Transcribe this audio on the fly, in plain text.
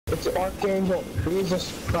It's Archangel. He's a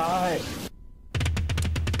spy.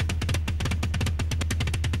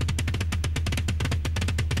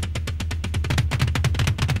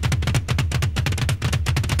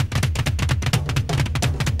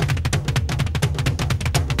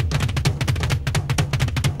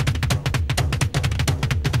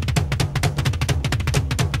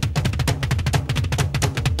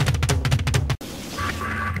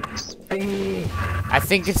 I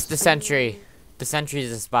think it's the Sentry. The Sentry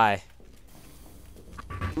is a spy.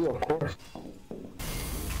 Ooh, of course.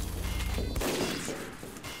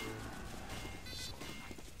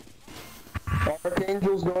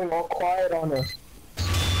 Archangel's going all quiet on us.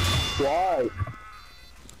 Why?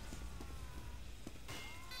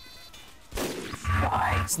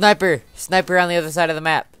 Why? Sniper! Sniper on the other side of the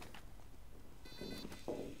map.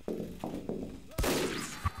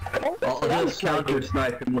 I'll just counter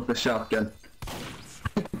snipe him with a shotgun.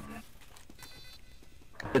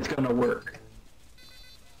 It's gonna work.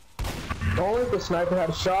 Only if the sniper had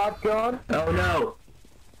a shotgun. Oh no!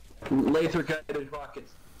 Laser guided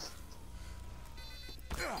rockets.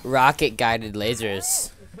 Rocket guided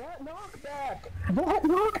lasers. That knockback! That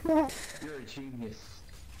knockback! You're a genius.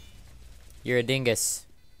 You're a dingus.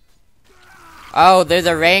 Oh, there's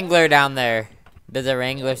a Wrangler down there. There's a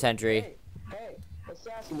Wrangler sentry. Hey,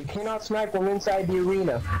 assassin, you cannot snipe from inside the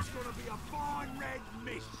arena.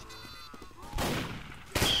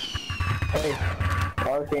 Hey,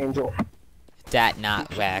 Archangel. That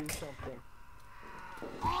not whack.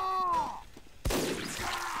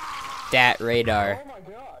 Dat radar. Oh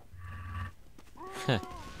my god.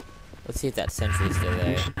 Let's see if that sentry's still You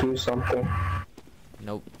there. should do something.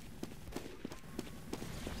 Nope.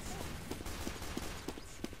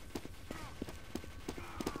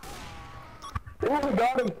 Oh, I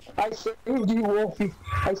got him! I saved you, Wolfie.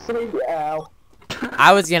 I saved you, Al.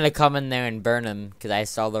 I was gonna come in there and burn him because I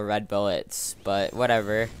saw the red bullets, but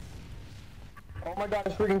whatever. Oh my god,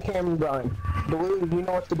 it's freaking Cameron Bryan. Blue, you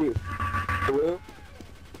know what to do. Blue.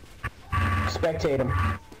 Spectate him.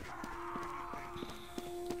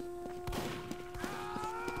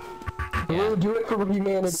 Blue, do it for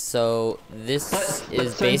humanity. So this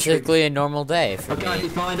is sentry. basically a normal day for Okay, me. you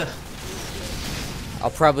find us.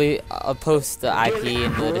 I'll post the IP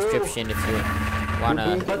in the description if you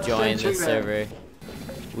wanna join the server.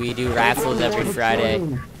 We do raffles every Friday.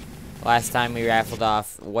 Last time we raffled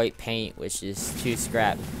off white paint, which is 2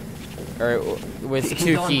 scrap, or with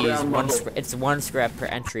 2 keys. It's 1 scrap per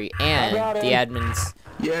entry, and the admins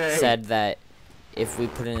Yay. said that if we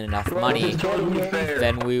put in enough money, Totally fair.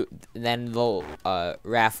 then they'll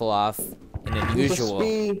raffle off an unusual.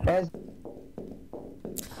 This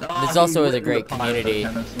also is a great community.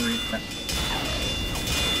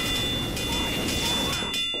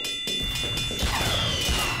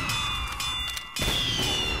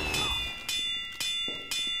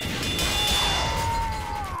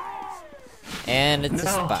 And it's a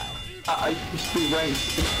spy. I used to be ranked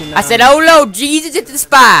 69. I said, oh Lord Jesus, it's a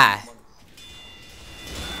spy!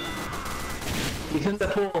 He's in the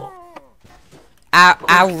pool.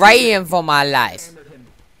 I ran for my life.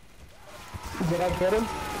 Did I get him?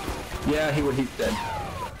 Yeah, he's dead.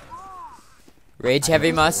 Rage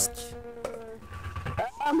heavy must.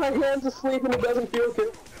 My hand's asleep and it doesn't feel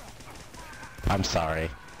good. I'm sorry.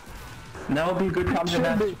 Now would be a good time to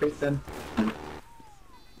masturbate then.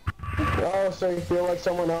 Oh, so you feel like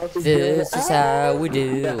someone else is doing it? This is how we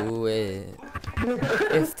do it.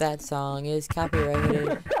 If that song is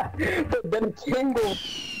copyrighted. Then tingle.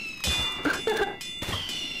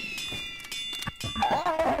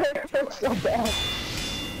 That's so bad.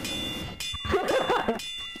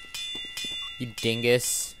 You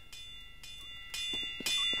dingus.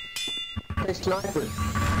 Hey, sniper.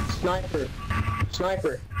 Sniper.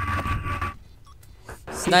 Sniper.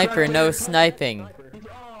 Sniper, no sniping.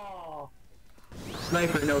 Oh.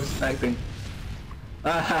 Sniper, no sniping.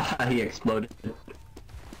 Ah, he exploded.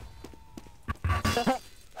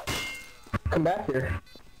 Come back here.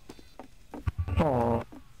 Oh.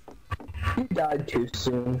 He died too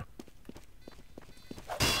soon.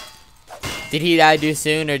 Did he die too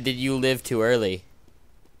soon or did you live too early?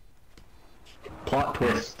 Plot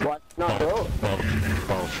twist. What? Not both. Both.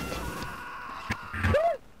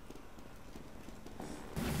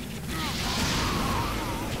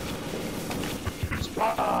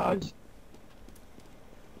 Spies.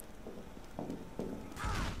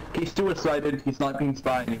 He's suicided. He's not being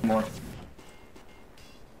spy anymore.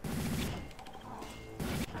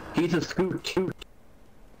 He's a scoot too.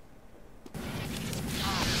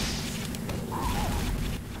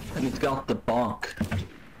 And he's got the bonk.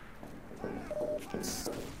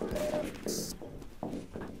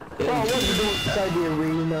 Oh, what are you doing inside the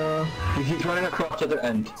arena? He's running across the other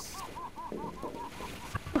end.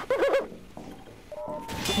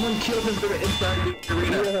 Someone killed him from inside the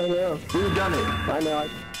arena. Yeah. Who done it? I know.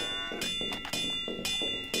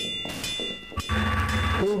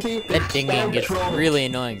 That dinging gets really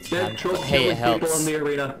annoying. Dead troll Hey, it killing people in helps. the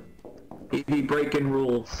arena. He be breaking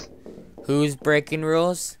rules. Who's breaking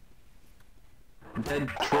rules? Dead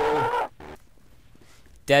troll.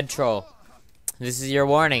 Dead troll. This is your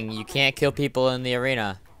warning. You can't kill people in the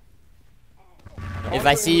arena. If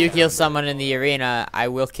I see you kill someone in the arena, I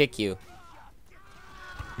will kick you.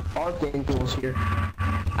 Archangel's here.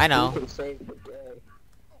 I know. He can save the day.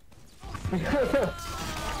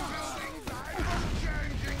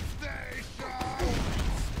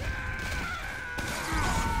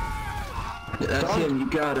 That's him, you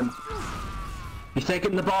got him. He's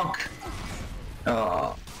taking the bonk.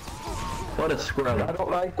 Oh, what a I scrub.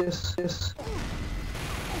 don't like this.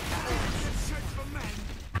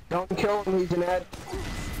 Don't kill him, he's an ad.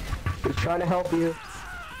 He's trying to help you.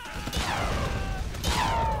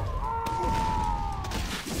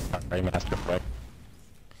 Sorry, Master Quick.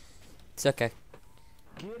 It's okay.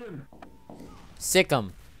 Get him. Sick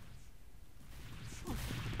 'em.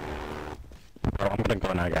 Oh, I'm gonna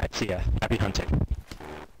go now, guys. See ya. Happy hunting.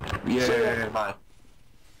 Yeah, bye.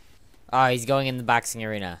 Oh, he's going in the boxing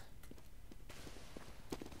arena.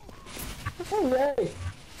 Hooray!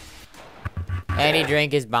 And he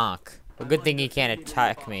drank his bonk. A good thing he can't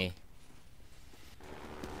attack me.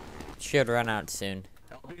 Should run out soon.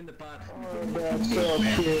 I'll be in the box. Oh, that's so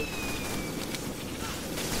cute.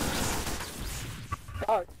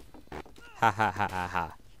 Oh, Ha ha ha ha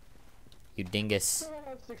ha. You dingus. I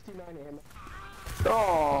have 69 ammo.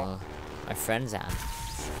 Oh, Oh, my friend's on.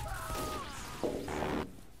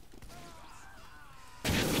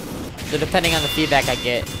 So depending on the feedback I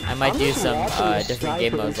get, I might do some different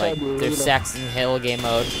game modes. Like there's Saxon Hill game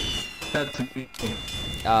mode. That's me.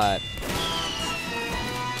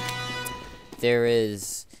 There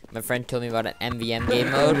is. My friend told me about an MVM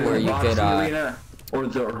game mode where you could or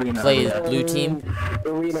the arena. play as blue team.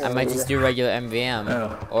 arena. I might just do regular MVM.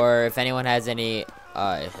 Oh. Or if anyone has any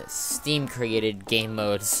Steam created game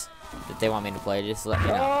modes that they want me to play, just let me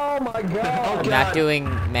know. Oh my god! I'm not doing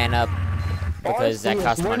Man Up because that Arceus,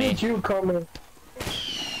 costs when money. did you come in?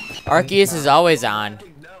 Arceus is always on,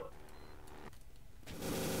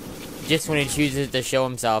 just when he chooses to show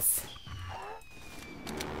himself.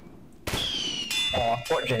 Oh,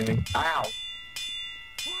 what, Jamie? Ow!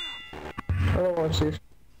 I don't want to see.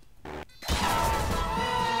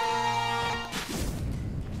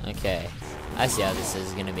 Okay, I see how this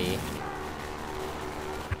is gonna be.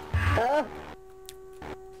 Ah!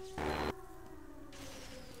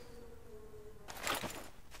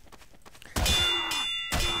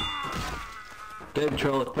 Dead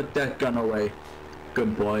troll, put that gun away.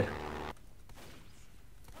 Good boy.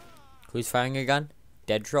 Who's firing a gun?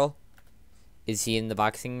 Dead Troll? Is he in the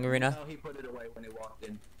boxing arena? No, he put it away when he walked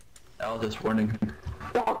in. I was just warning him.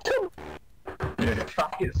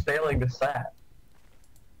 He's failing the sat.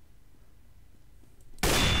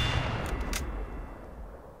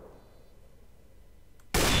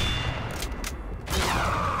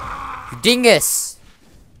 Dingus!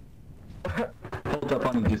 Hold up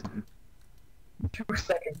on him. 2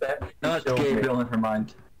 seconds back. No, it's Gabriel, never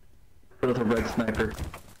mind. Put with a red sniper.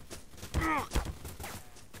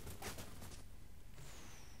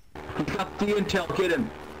 He got the intel, get him!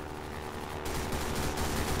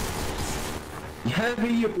 Heavy,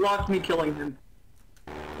 you blocked me killing him.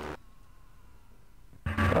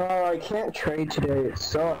 Oh, I can't trade today. It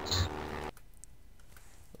sucks.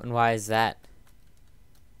 And why is that?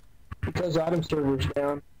 Because item server's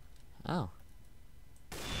down. Oh.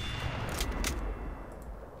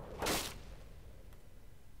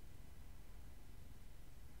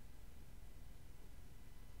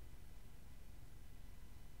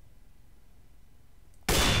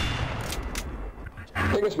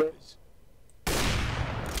 Dingus Mary.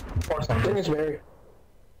 Dingus Mary.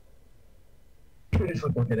 Just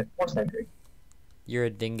look at it. Force entry. You're a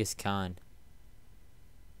dingus con.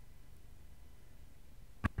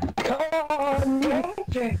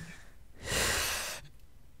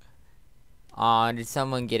 Aw, did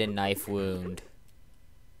someone get a knife wound?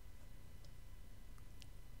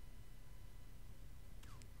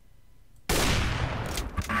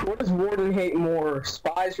 What does Warden hate more?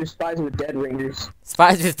 Spies or spies with dead ringers?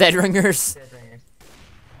 Spies with dead ringers? Dead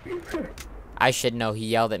ringers. I should know, he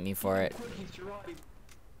yelled at me for it.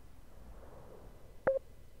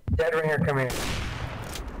 Dead ringer, come here.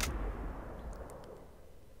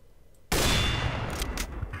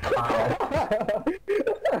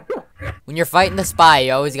 When you're fighting the spy,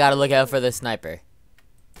 you always gotta look out for the sniper.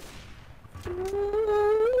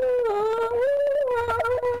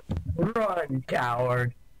 You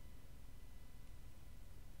coward.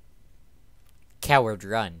 Coward,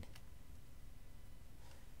 run.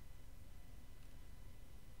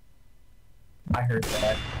 I heard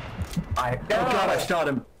that. Oh god, I shot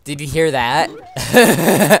him. Did you hear that?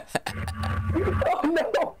 Oh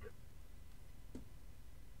no!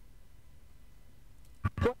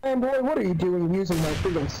 Brian boy, what are you doing using my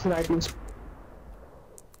freaking sniping?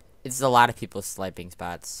 It's a lot of people's sniping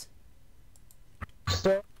spots.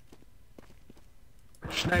 So,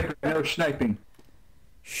 Sniper, no sniping.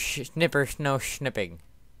 Snipper, no snipping.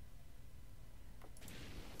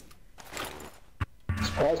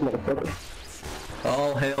 surprise, motherfucker.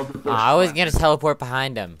 All hail the bush. I was gonna teleport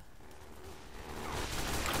behind him.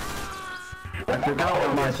 I forgot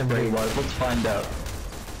what my spray was. Let's find out.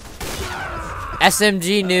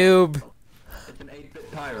 SMG noob. It's an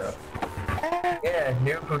 8-bit pyro. Yeah,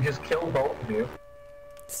 noob who just killed both of you.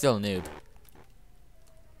 Still noob.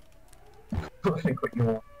 Think what you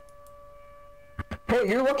want. Hey,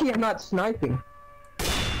 you're lucky I'm not sniping.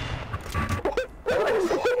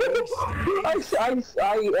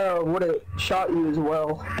 I would have shot you as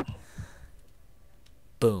well.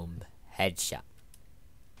 Boom. Headshot.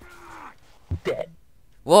 Dead.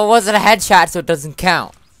 Well, it wasn't a headshot, so it doesn't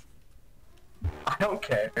count. I don't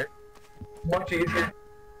care. Much easier.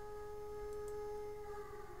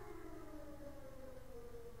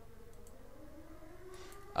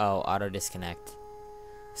 Oh, auto disconnect.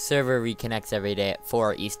 Server reconnects every day at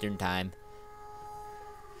 4 Eastern time.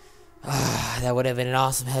 That would have been an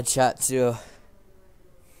awesome headshot too.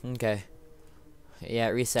 Okay. Yeah,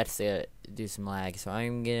 it resets to do some lag, so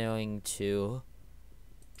I'm going to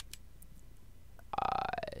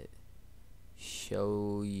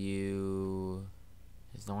show you.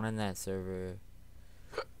 There's no one in that server.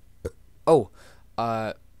 Oh,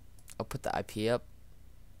 I'll put the IP up.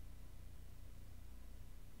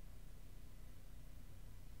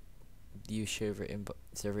 View server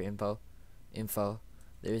info.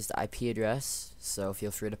 There's the IP address, so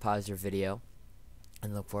feel free to pause your video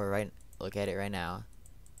and look at it right now.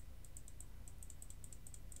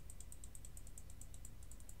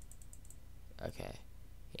 Okay.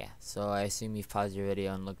 Yeah, so I assume you've paused your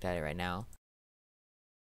video and looked at it right now.